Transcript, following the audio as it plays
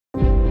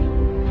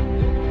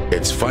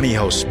It's funny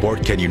how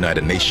sport can unite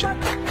a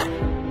nation.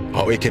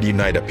 How it can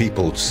unite a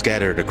people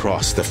scattered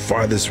across the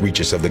farthest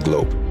reaches of the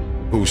globe,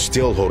 who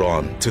still hold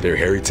on to their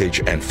heritage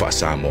and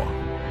Samoa.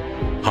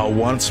 How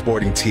one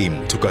sporting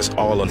team took us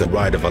all on the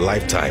ride of a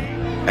lifetime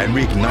and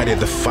reignited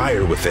the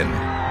fire within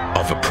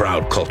of a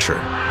proud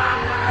culture.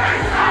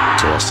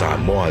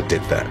 Samoa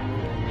did that.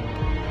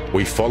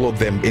 We followed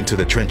them into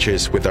the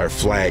trenches with our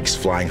flags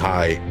flying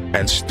high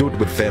and stood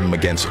with them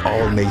against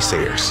all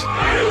naysayers.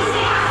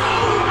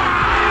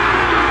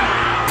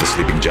 The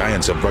sleeping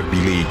giants of rugby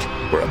league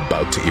were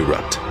about to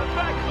erupt.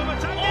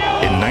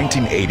 In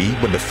 1980,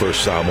 when the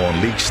first Samoan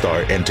League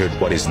star entered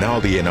what is now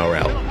the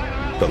NRL,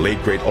 the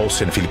late great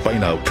Olsen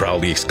Filipino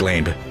proudly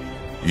exclaimed,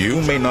 "You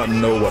may not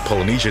know what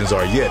Polynesians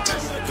are yet,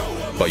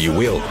 but you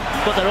will."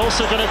 But they're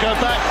also going to go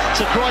back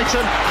to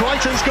Crichton.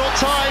 Crichton's got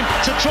time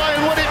to try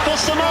and win it for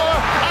Samoa,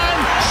 and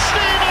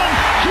Stephen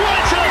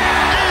Crichton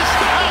is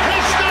a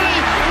history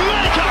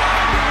maker.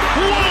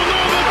 What a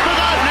moment for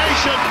that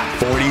nation!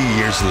 40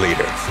 years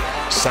later,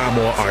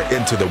 Samoa are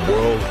into the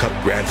World Cup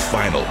Grand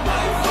Final.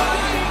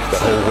 The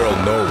whole world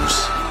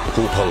knows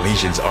who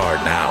Polynesians are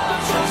now.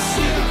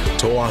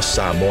 Toa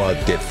Samoa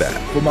did that.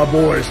 For my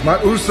boys, my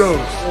Usos.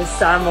 The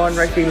Samoan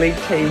Rugby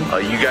League team.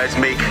 You guys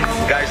make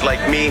guys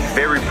like me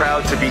very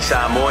proud to be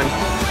Samoan.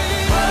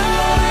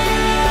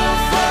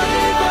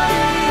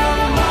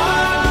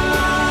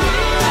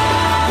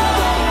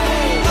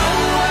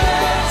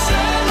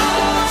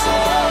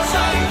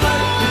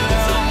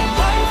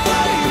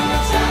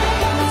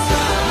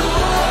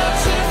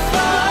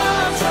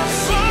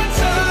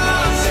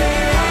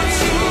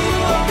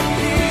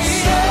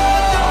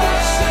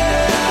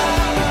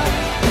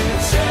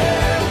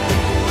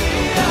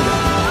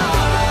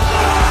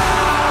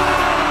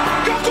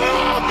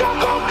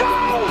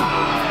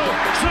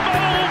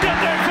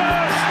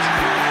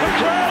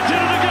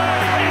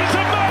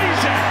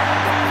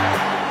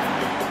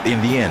 In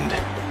the end,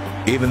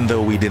 even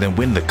though we didn't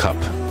win the cup,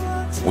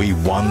 we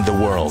won the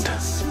world.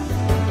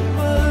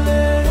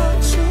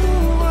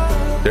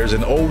 There's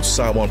an old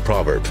Samoan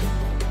proverb,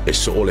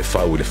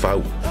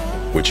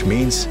 which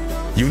means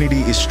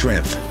unity is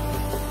strength,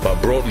 but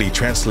broadly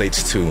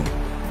translates to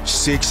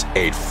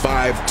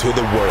 685 to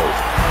the world.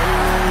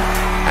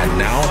 And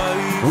now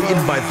we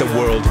invite the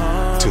world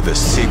to the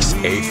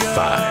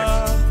 685.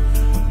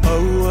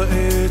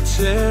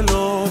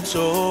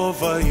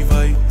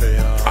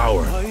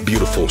 Our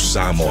beautiful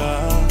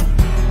Samoa.